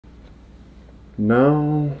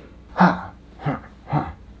No. Ha.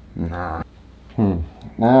 Nah. No,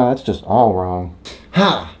 that's just all wrong.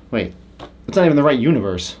 Ha! Wait, that's not even the right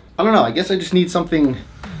universe. I don't know, I guess I just need something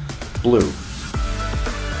blue.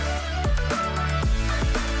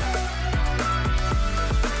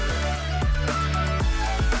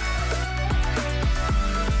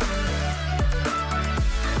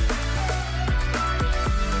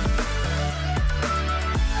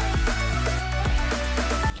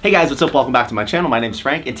 Hey guys, what's up? Welcome back to my channel. My name's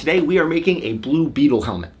Frank, and today we are making a Blue Beetle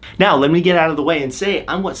helmet. Now, let me get out of the way and say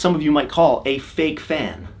I'm what some of you might call a fake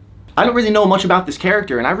fan. I don't really know much about this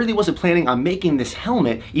character, and I really wasn't planning on making this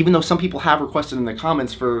helmet, even though some people have requested in the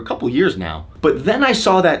comments for a couple years now. But then I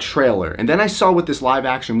saw that trailer, and then I saw what this live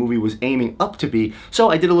action movie was aiming up to be, so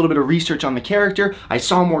I did a little bit of research on the character, I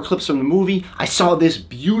saw more clips from the movie, I saw this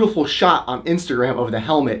beautiful shot on Instagram of the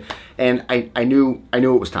helmet, and I knew it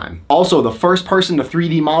was time. Also, the first person to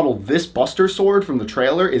 3D model this Buster Sword from the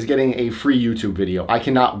trailer is getting a free YouTube video. I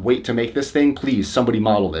cannot wait to make this thing. Please, somebody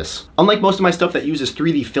model this. Unlike most of my stuff that uses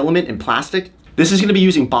 3D filament and plastic, this is going to be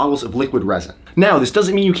using bottles of liquid resin. Now, this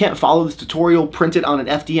doesn't mean you can't follow this tutorial, print it on an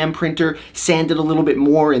FDM printer, sand it a little bit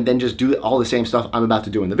more, and then just do all the same stuff I'm about to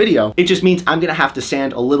do in the video. It just means I'm going to have to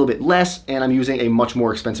sand a little bit less, and I'm using a much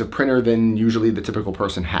more expensive printer than usually the typical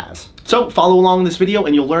person has. So follow along in this video,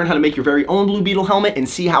 and you'll learn how to make your very own Blue Beetle helmet and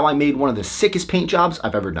see how I made one of the sickest paint jobs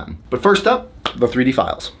I've ever done. But first up, the 3D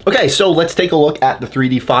files. Okay, so let's take a look at the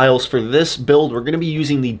 3D files. For this build, we're going to be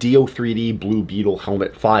using the DO3D Blue Beetle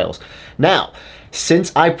helmet files. Now,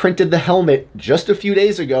 since I printed the helmet just a few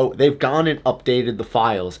days ago, they've gone and updated the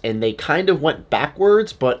files, and they kind of went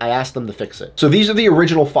backwards, but I asked them to fix it. So these are the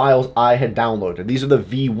original files I had downloaded. These are the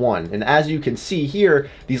V1, and as you can see here,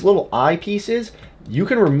 these little eye pieces, you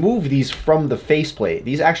can remove these from the faceplate.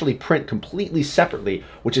 These actually print completely separately,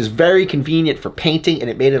 which is very convenient for painting, and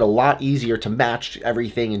it made it a lot easier to match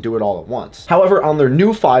everything and do it all at once. However, on their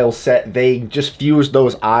new file set, they just fused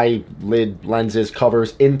those eyelid lenses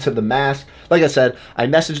covers into the mask. Like I said, I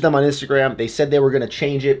messaged them on Instagram. They said they were going to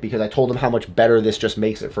change it because I told them how much better this just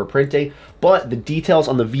makes it for printing. But the details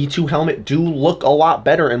on the V2 helmet do look a lot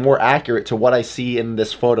better and more accurate to what I see in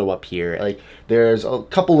this photo up here. Like, there's a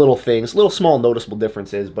couple little things, little small noticeable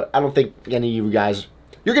differences, but I don't think any of you guys,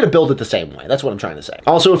 you're going to build it the same way. That's what I'm trying to say.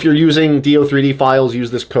 Also, if you're using DO3D files,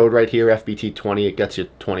 use this code right here, FBT20. It gets you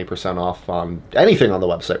 20% off on anything on the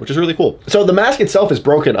website, which is really cool. So the mask itself is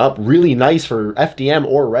broken up really nice for FDM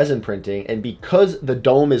or resin printing. And because the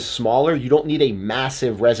dome is smaller, you don't need a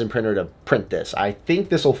massive resin printer to print this. I think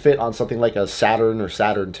this will fit on something like a Saturn or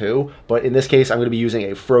Saturn II. But in this case, I'm going to be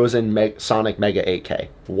using a frozen Sonic Mega 8K.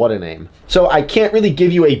 What a name. So I can't really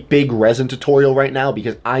give you a big resin tutorial right now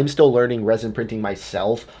because I'm still learning resin printing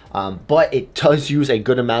myself. But it does use a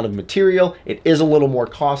good amount of material. It is a little more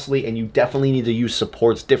costly, and you definitely need to use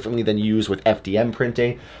supports differently than you use with FDM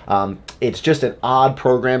printing. It's just an odd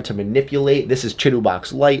program to manipulate. This is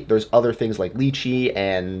Chitubox Lite. There's other things like Lychee,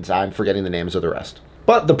 and I'm forgetting the names of the rest.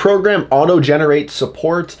 But the program auto-generates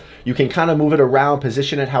supports. You can kind of move it around,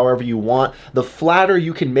 position it however you want. The flatter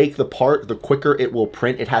you can make the part, the quicker it will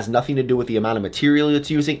print. It has nothing to do with the amount of material it's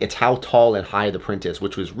using. It's how tall and high the print is,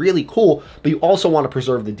 which was really cool, but you also want to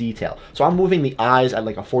preserve the detail. So I'm moving the eyes at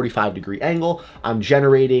like a 45-degree angle. I'm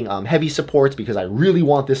generating heavy supports because I really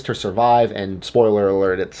want this to survive, and spoiler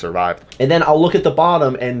alert, it survived. And then I'll look at the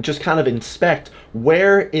bottom and just kind of inspect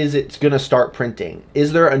where is it going to start printing.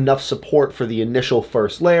 Is there enough support for the initial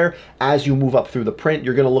first layer? As you move up through the print,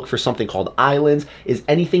 you're going to look for something called islands. Is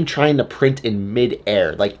anything trying to print in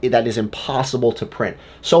mid-air? Like, that is impossible to print.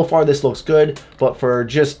 So far this looks good, but for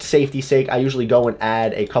just safety's sake, I usually go and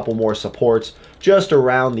add a couple more supports just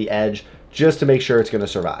around the edge just to make sure it's going to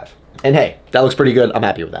survive. And hey, that looks pretty good. I'm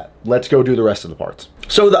happy with that. Let's go do the rest of the parts.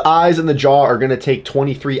 So the eyes and the jaw are going to take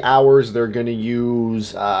 23 hours. They're going to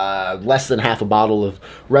use less than half a bottle of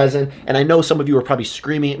resin. And I know some of you are probably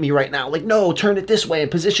screaming at me right now, like, no, turn it this way and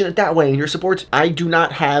position it that way in your supports. I do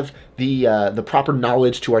not have the proper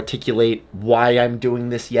knowledge to articulate why I'm doing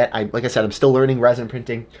this yet. Like I said, I'm still learning resin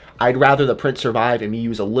printing. I'd rather the print survive and me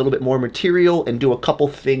use a little bit more material and do a couple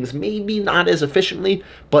things, maybe not as efficiently,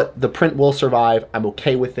 but the print will survive. I'm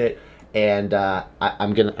okay with it, and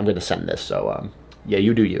I'm gonna send this. So yeah,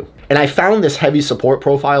 you do you. And I found this heavy support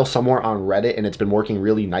profile somewhere on Reddit, and it's been working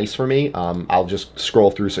really nice for me. I'll just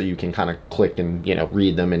scroll through so you can kind of click and, you know,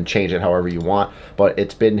 read them and change it however you want. But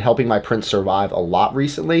it's been helping my print survive a lot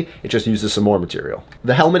recently. It just uses some more material.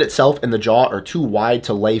 The helmet itself and the jaw are too wide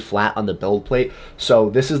to lay flat on the build plate. So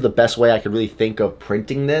this is the best way I could really think of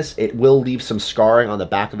printing this. It will leave some scarring on the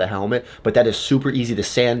back of the helmet, but that is super easy to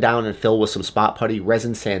sand down and fill with some spot putty.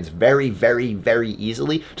 Resin sands very, very, very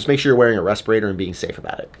easily. Just make sure you're wearing a respirator and being safe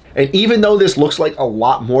about it. And even though this looks like a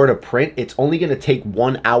lot more to print, it's only going to take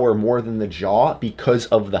 1 hour more than the jaw because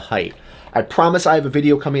of the height. I promise I have a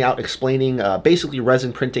video coming out explaining basically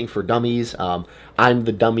resin printing for dummies. I'm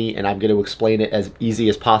the dummy and I'm going to explain it as easy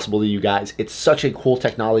as possible to you guys. It's such a cool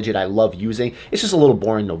technology that I love using. It's just a little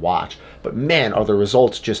boring to watch, but man, are the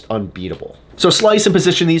results just unbeatable. So slice and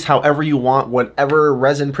position these however you want, whatever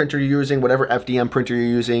resin printer you're using, whatever FDM printer you're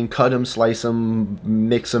using, cut them, slice them,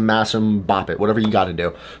 mix them, mash them, bop it, whatever you got to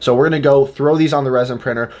do. So we're going to go throw these on the resin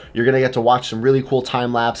printer. You're going to get to watch some really cool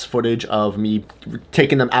time-lapse footage of me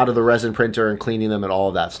taking them out of the resin printer and cleaning them and all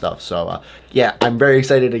of that stuff. So yeah, I'm very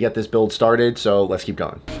excited to get this build started. So let's keep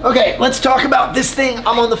going. Okay, let's talk about this thing.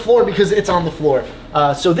 I'm on the floor because it's on the floor.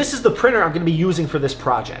 So this is the printer I'm going to be using for this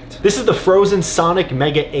project. This is the Frozen Sonic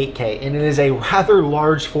Mega 8K, and it is a rather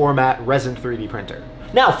large format resin 3D printer.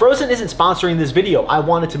 Now, Frozen isn't sponsoring this video. I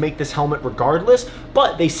wanted to make this helmet regardless,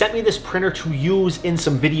 but they sent me this printer to use in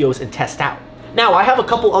some videos and test out. Now, I have a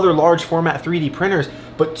couple other large format 3D printers,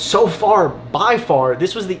 but so far, by far,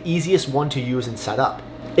 this was the easiest one to use and set up.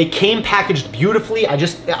 It came packaged beautifully.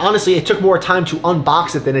 Honestly, it took more time to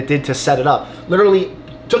unbox it than it did to set it up. Literally,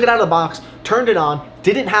 took it out of the box, turned it on,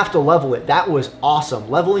 didn't have to level it. That was awesome.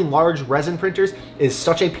 Leveling large resin printers is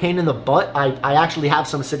such a pain in the butt. I actually have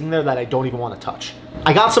some sitting there that I don't even want to touch.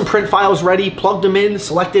 I got some print files ready, plugged them in,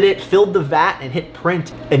 selected it, filled the vat, and hit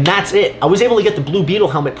print, and that's it. I was able to get the Blue Beetle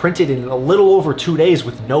helmet printed in a little over 2 days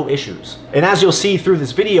with no issues. And as you'll see through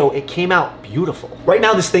this video, it came out beautiful. Right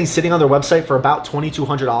now, this thing's sitting on their website for about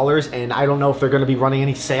 $2,200, and I don't know if they're gonna be running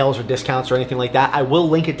any sales or discounts or anything like that. I will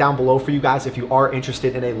link it down below for you guys if you are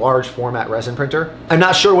interested in a large format resin printer. I'm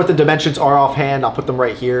not sure what the dimensions are offhand. I'll put them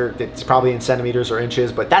right here. It's probably in centimeters or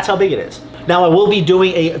inches, but that's how big it is. Now, I will be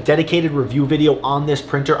doing a dedicated review video on this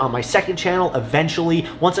printer on my second channel eventually,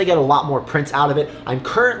 once I get a lot more prints out of it. I'm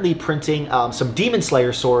currently printing some Demon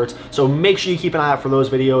Slayer swords, so make sure you keep an eye out for those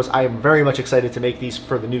videos. I am very much excited to make these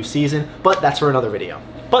for the new season, but that's for another video.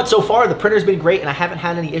 But so far, the printer's been great and I haven't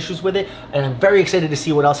had any issues with it, and I'm very excited to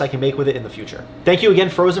see what else I can make with it in the future. Thank you again,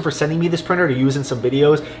 Frozen, for sending me this printer to use in some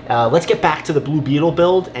videos. Let's get back to the Blue Beetle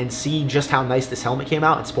build and see just how nice this helmet came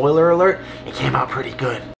out, and spoiler alert, it came out pretty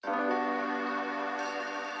good.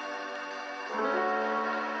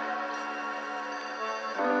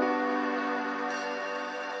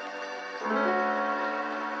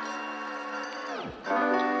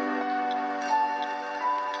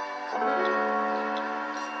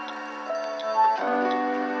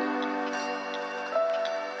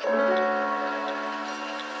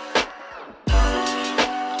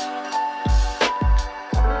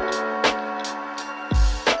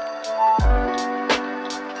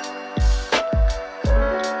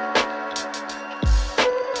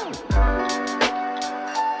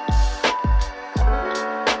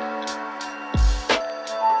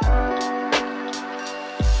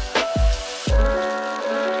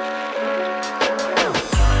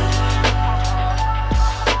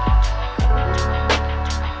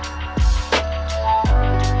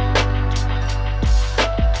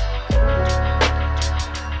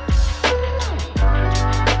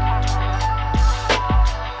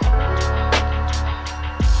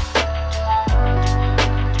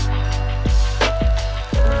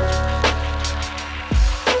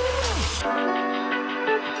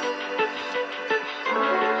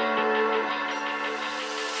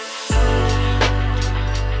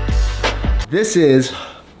 This is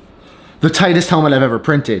the tightest helmet I've ever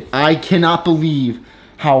printed. I cannot believe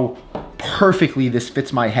how perfectly this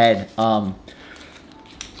fits my head.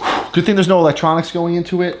 Good thing there's no electronics going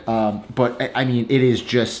into it, but I mean, it is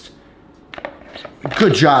just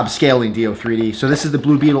good job scaling DO3D. So this is the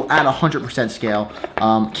Blue Beetle at 100% scale.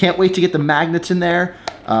 Can't wait to get the magnets in there.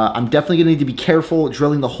 I'm definitely gonna need to be careful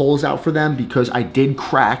drilling the holes out for them because I did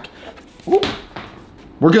crack. Ooh.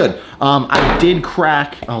 We're good. I did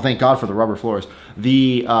crack, oh thank God for the rubber floors,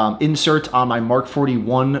 the insert on my Mark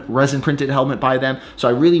 41 resin printed helmet by them. So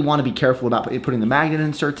I really want to be careful about putting the magnet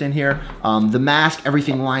inserts in here. The mask,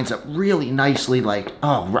 everything lines up really nicely. Like,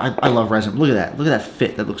 oh, I love resin. Look at that. Look at that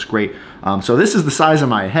fit. That looks great. So this is the size of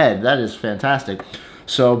my head. That is fantastic.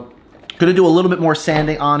 So Gonna do a little bit more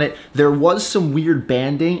sanding on it. There was some weird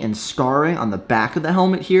banding and scarring on the back of the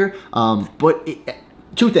helmet here, but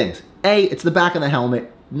two things. A, it's the back of the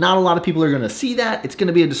helmet. Not a lot of people are gonna see that. It's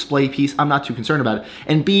gonna be a display piece. I'm not too concerned about it.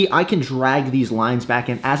 And B, I can drag these lines back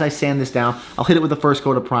in. As I sand this down, I'll hit it with the first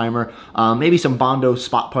coat of primer, maybe some Bondo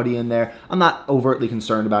spot putty in there. I'm not overtly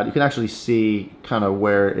concerned about it. You can actually see kind of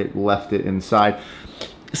where it left it inside.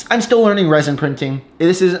 I'm still learning resin printing.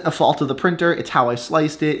 This isn't a fault of the printer. It's how I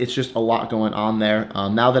sliced it. It's just a lot going on there.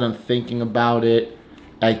 Now that I'm thinking about it,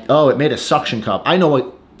 oh, it made a suction cup. I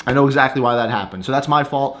know exactly why that happened. So that's my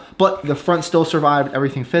fault, but the front still survived.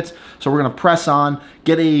 Everything fits. So we're gonna press on,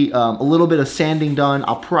 get a little bit of sanding done.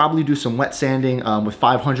 I'll probably do some wet sanding with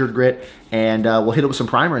 500 grit, and we'll hit it with some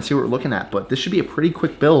primer and see what we're looking at. But this should be a pretty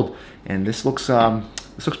quick build, and this looks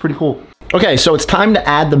pretty cool. Okay, so it's time to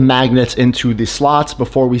add the magnets into the slots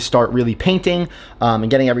before we start really painting and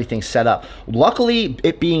getting everything set up. Luckily,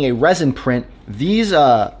 it being a resin print, these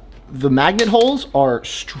the magnet holes are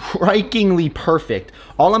strikingly perfect.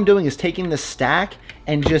 All I'm doing is taking the stack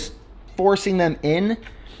and just forcing them in,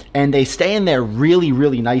 and they stay in there really,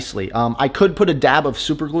 really nicely. I could put a dab of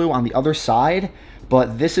super glue on the other side,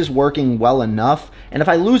 but this is working well enough. And if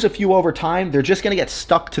I lose a few over time, they're just gonna get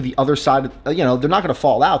stuck to the other side. You know, they're not gonna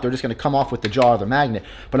fall out. They're just gonna come off with the jaw of the magnet.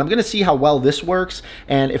 But I'm gonna see how well this works.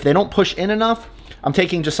 And if they don't push in enough, I'm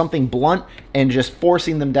taking just something blunt and just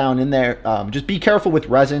forcing them down in there. Just be careful with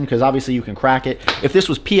resin, because obviously you can crack it. If this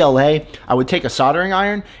was PLA, I would take a soldering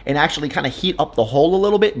iron and actually kind of heat up the hole a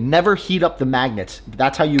little bit. Never heat up the magnets.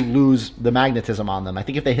 That's how you lose the magnetism on them. I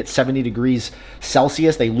think if they hit 70 degrees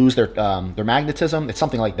Celsius, they lose their magnetism. It's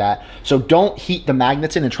something like that. So don't heat the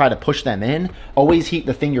magnets in and try to push them in. Always heat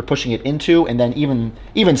the thing you're pushing it into, and then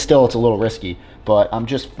even still, it's a little risky. But I'm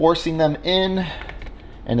just forcing them in,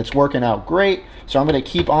 and it's working out great. So I'm gonna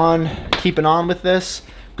keep on keeping on with this,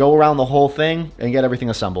 go around the whole thing, and get everything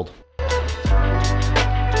assembled.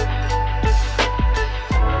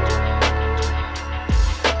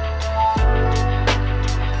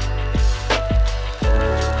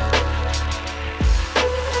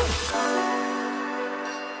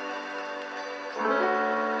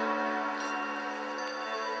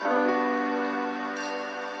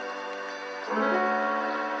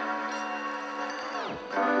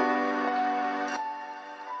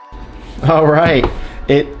 All right,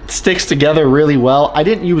 it sticks together really well. I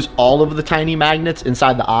didn't use all of the tiny magnets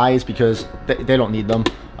inside the eyes because they don't need them.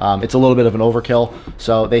 It's a little bit of an overkill,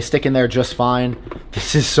 so they stick in there just fine.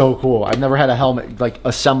 This is so cool. I've never had a helmet like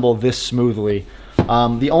assemble this smoothly.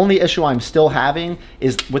 The only issue I'm still having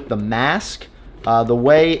is with the mask. The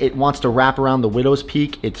way it wants to wrap around the widow's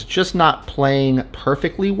peak, it's just not playing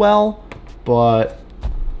perfectly well, but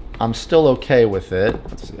I'm still okay with it.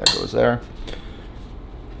 Let's see, that goes there.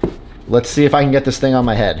 Let's see if I can get this thing on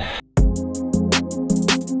my head.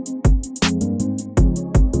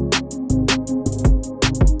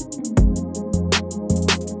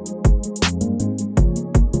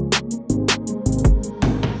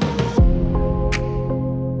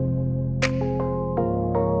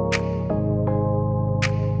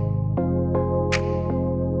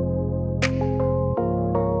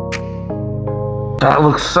 That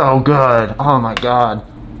looks so good. Oh my God.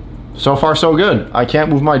 So far, so good. I can't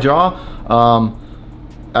move my jaw.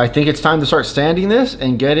 I think it's time to start sanding this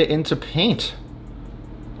and get it into paint.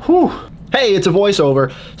 Whew. Hey, it's a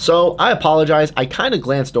voiceover. So I apologize. I kind of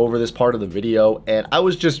glanced over this part of the video, and I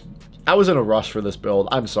was in a rush for this build.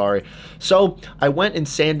 I'm sorry. So I went and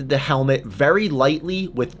sanded the helmet very lightly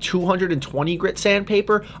with 220 grit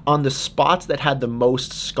sandpaper on the spots that had the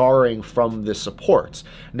most scarring from the supports.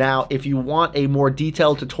 Now, if you want a more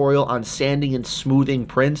detailed tutorial on sanding and smoothing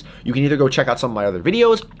prints, you can either go check out some of my other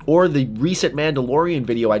videos, or the recent Mandalorian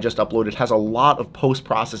video I just uploaded has a lot of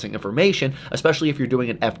post-processing information, especially if you're doing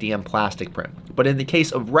an FDM plastic print. But in the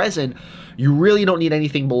case of resin, you really don't need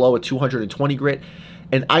anything below a 220 grit.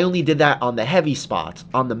 And I only did that on the heavy spots.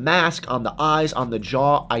 On the mask, on the eyes, on the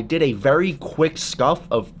jaw, I did a very quick scuff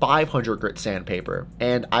of 500 grit sandpaper.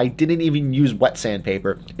 And I didn't even use wet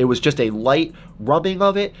sandpaper. It was just a light rubbing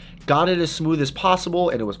of it, got it as smooth as possible,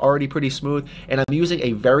 and it was already pretty smooth. And I'm using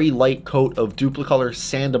a very light coat of Duplicolor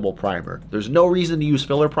Sandable Primer. There's no reason to use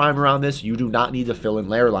filler primer on this. You do not need to fill in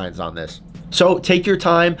layer lines on this. So take your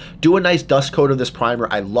time, do a nice dust coat of this primer.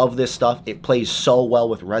 I love this stuff. It plays so well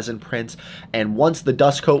with resin prints. And once the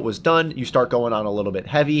dust coat was done, you start going on a little bit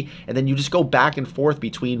heavy, and then you just go back and forth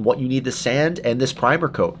between what you need to sand and this primer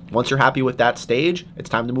coat. Once you're happy with that stage, it's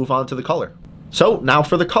time to move on to the color. So now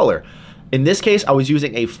for the color. In this case, I was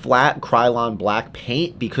using a flat Krylon black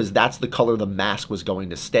paint because that's the color the mask was going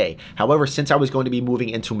to stay. However, since I was going to be moving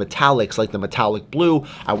into metallics like the metallic blue,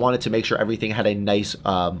 I wanted to make sure everything had a nice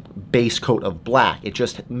base coat of black. It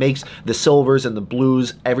just makes the silvers and the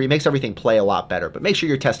blues, makes everything play a lot better. But make sure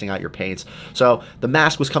you're testing out your paints. So the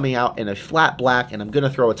mask was coming out in a flat black, and I'm going to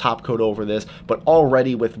throw a top coat over this. But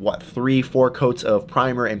already with what, 3-4 coats of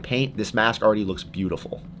primer and paint, this mask already looks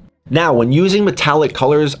beautiful. Now, when using metallic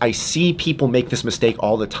colors, I see people make this mistake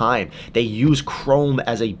all the time. They use chrome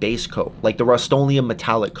as a base coat, like the Rust-Oleum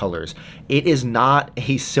metallic colors. It is not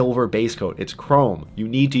a silver base coat, it's chrome. You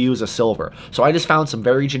need to use a silver. So I just found some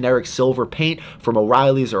very generic silver paint from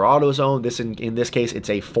O'Reilly's or AutoZone. In this case, it's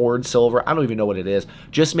a Ford silver. I don't even know what it is.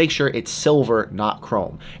 Just make sure it's silver, not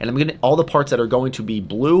chrome. And all the parts that are going to be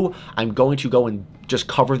blue, I'm going to go and just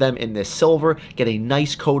cover them in this silver, get a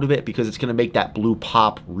nice coat of it because it's going to make that blue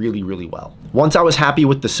pop really, really well. Once I was happy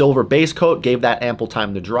with the silver base coat, gave that ample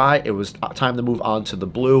time to dry, it was time to move on to the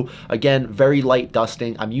blue. Again, very light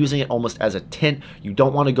dusting. I'm using it almost as a tint. You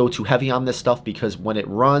don't want to go too heavy on this stuff because when it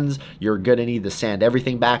runs, you're going to need to sand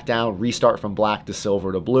everything back down, restart from black to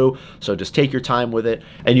silver to blue. So just take your time with it.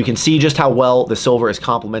 And you can see just how well the silver is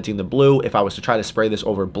complementing the blue. If I was to try to spray this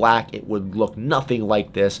over black, it would look nothing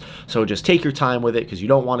like this. So just take your time with it because you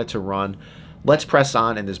don't want it to run. Let's press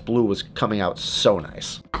on, and this blue was coming out so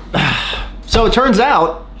nice. So it turns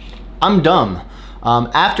out I'm dumb.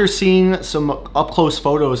 After seeing some up-close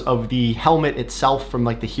photos of the helmet itself from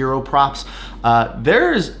like the hero props,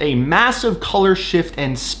 there's a massive color shift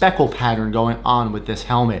and speckle pattern going on with this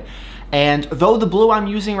helmet. And though the blue I'm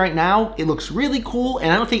using right now, it looks really cool,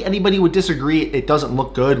 and I don't think anybody would disagree it doesn't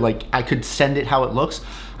look good, like I could send it how it looks.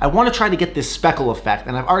 I want to try to get this speckle effect,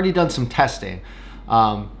 and I've already done some testing.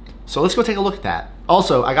 So let's go take a look at that.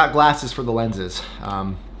 Also, I got glasses for the lenses.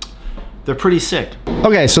 They're pretty sick.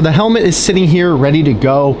 Okay, so the helmet is sitting here ready to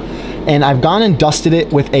go, and I've gone and dusted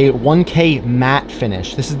it with a 1K matte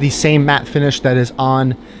finish. This is the same matte finish that is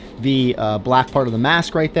on the black part of the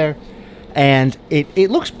mask right there. And it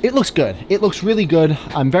looks good. It looks really good.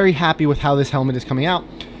 I'm very happy with how this helmet is coming out.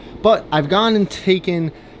 But I've gone and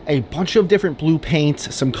taken a bunch of different blue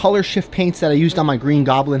paints, some color shift paints that I used on my Green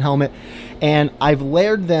Goblin helmet, and I've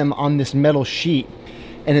layered them on this metal sheet.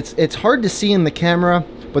 And it's hard to see in the camera,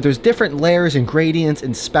 but there's different layers and gradients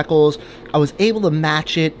and speckles. I was able to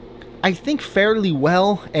match it, I think, fairly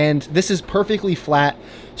well, and this is perfectly flat,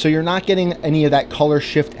 so you're not getting any of that color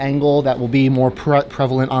shift angle that will be more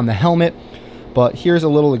prevalent on the helmet. But here's a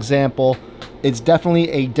little example. It's definitely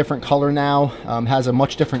a different color now, has a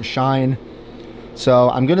much different shine. So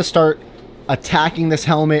I'm gonna start attacking this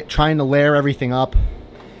helmet, trying to layer everything up,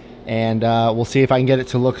 and we'll see if I can get it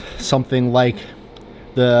to look something like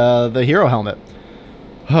the hero helmet.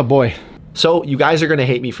 Oh boy. So you guys are gonna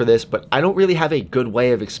hate me for this, but I don't really have a good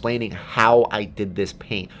way of explaining how I did this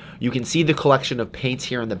paint. You can see the collection of paints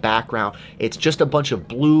here in the background. It's just a bunch of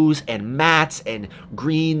blues and mattes and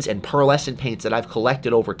greens and pearlescent paints that I've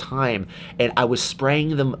collected over time, and I was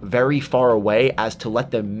spraying them very far away as to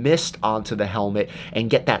let them mist onto the helmet and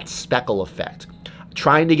get that speckle effect.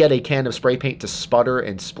 Trying to get a can of spray paint to sputter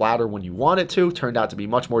and splatter when you want it to turned out to be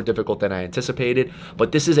much more difficult than I anticipated,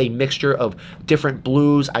 but this is a mixture of different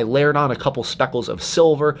blues. I layered on a couple speckles of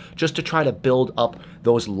silver just to try to build up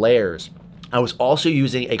those layers. I was also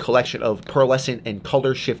using a collection of pearlescent and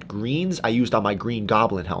color shift greens I used on my Green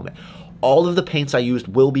Goblin helmet. All of the paints I used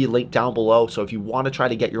will be linked down below, so if you want to try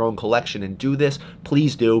to get your own collection and do this,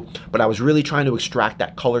 please do. But I was really trying to extract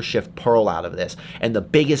that color shift pearl out of this, and the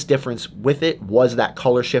biggest difference with it was that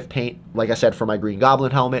color shift paint, like I said, for my Green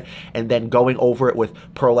Goblin helmet, and then going over it with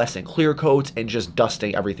pearlescent clear coats and just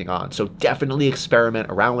dusting everything on. So definitely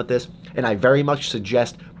experiment around with this, and I very much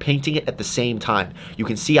suggest painting it at the same time. You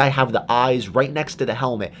can see I have the eyes right next to the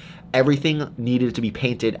helmet. Everything needed to be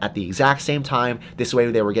painted at the exact same time. This way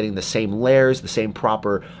they were getting the same layers, the same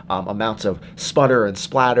proper amounts of sputter and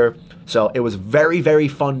splatter. So it was very, very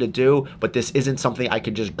fun to do, but this isn't something I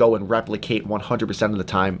could just go and replicate 100% of the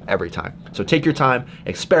time, every time. So take your time,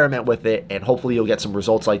 experiment with it, and hopefully you'll get some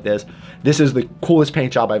results like this. This is the coolest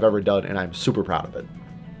paint job I've ever done, and I'm super proud of it.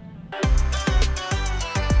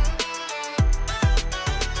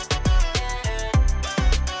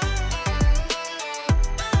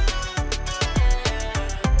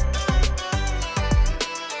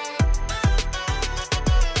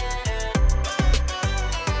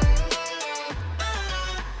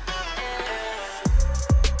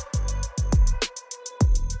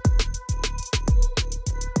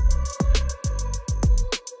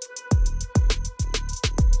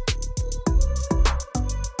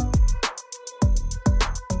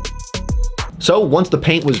 So once the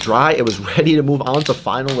paint was dry, it was ready to move on to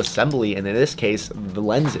final assembly, and in this case, the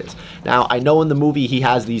lenses. Now, I know in the movie he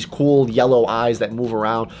has these cool yellow eyes that move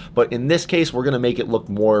around, but in this case, we're gonna make it look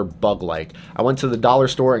more bug-like. I went to the dollar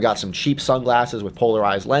store and got some cheap sunglasses with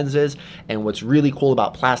polarized lenses, and what's really cool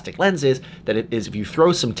about plastic lenses, that it is if you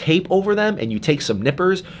throw some tape over them and you take some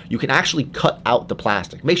nippers, you can actually cut out the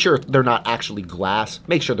plastic. Make sure they're not actually glass,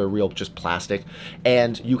 make sure they're real, just plastic,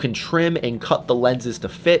 and you can trim and cut the lenses to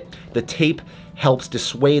fit. The tape helps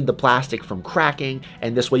dissuade the plastic from cracking,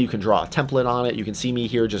 and this way you can draw a template on it. You can see me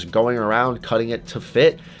here just going around cutting it to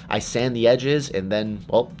fit. I sand the edges and then,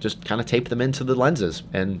 well, just kind of tape them into the lenses,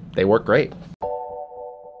 and they work great.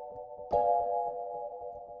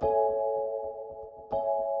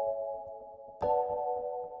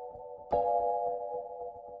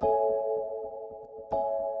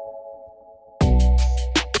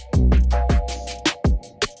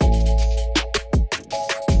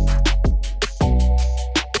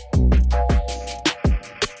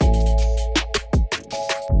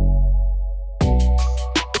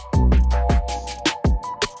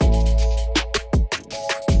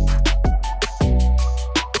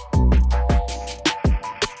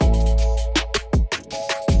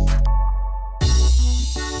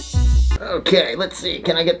 Okay, let's see.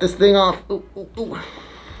 Can I get this thing off? Ooh, ooh, ooh.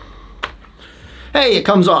 Hey, it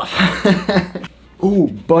comes off. Ooh,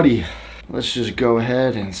 buddy. Let's just go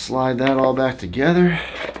ahead and slide that all back together.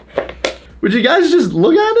 Would you guys just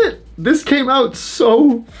look at it? This came out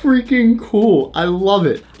so freaking cool. I love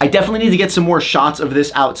it. I definitely need to get some more shots of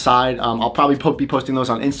this outside. I'll probably be posting those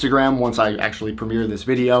on Instagram once I actually premiere this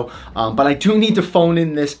video. But I do need to phone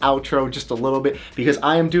in this outro just a little bit because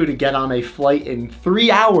I am due to get on a flight in 3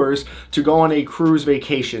 hours to go on a cruise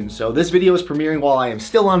vacation. So this video is premiering while I am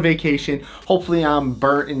still on vacation. Hopefully I'm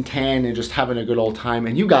burnt and tan and just having a good old time,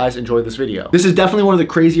 and you guys enjoy this video. This is definitely one of the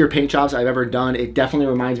crazier paint jobs I've ever done. It definitely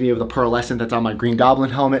reminds me of the pearlescent that's on my Green Goblin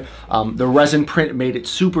helmet. The resin print made it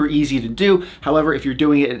super easy to do. However, if you're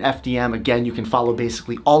doing it in FDM, again, you can follow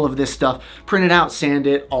basically all of this stuff, print it out, sand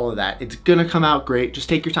it, all of that. It's gonna come out great. Just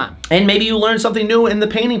take your time. And maybe you learn something new in the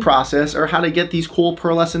painting process, or how to get these cool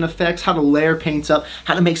pearlescent effects, how to layer paints up,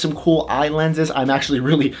 how to make some cool eye lenses. I'm actually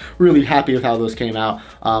really happy with how those came out.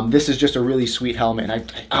 This is just a really sweet helmet,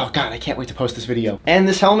 and oh God, I can't wait to post this video. And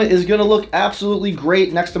this helmet is gonna look absolutely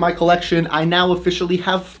great next to my collection. I now officially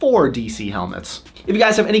have 4 DC helmets. If you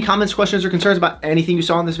guys have any comments, questions, or concerns about anything you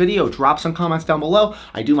saw in this video, drop some comments down below.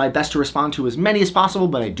 I do my best to respond to as many as possible,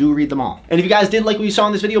 but I do read them all. And if you guys did like what you saw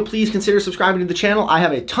in this video, please consider subscribing to the channel. I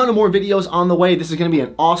have a ton of more videos on the way. This is gonna be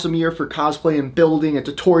an awesome year for cosplay and building and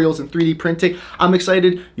tutorials and 3D printing. I'm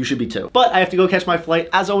excited, you should be too. But I have to go catch my flight.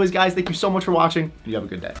 As always, guys, thank you so much for watching. You have a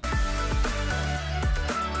good day.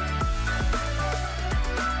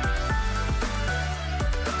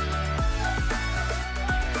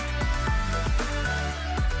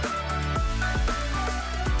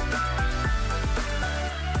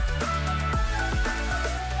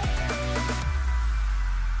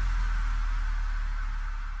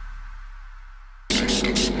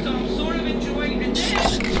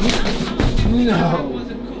 No.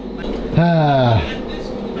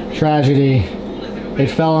 Tragedy. It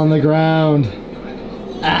fell on the ground.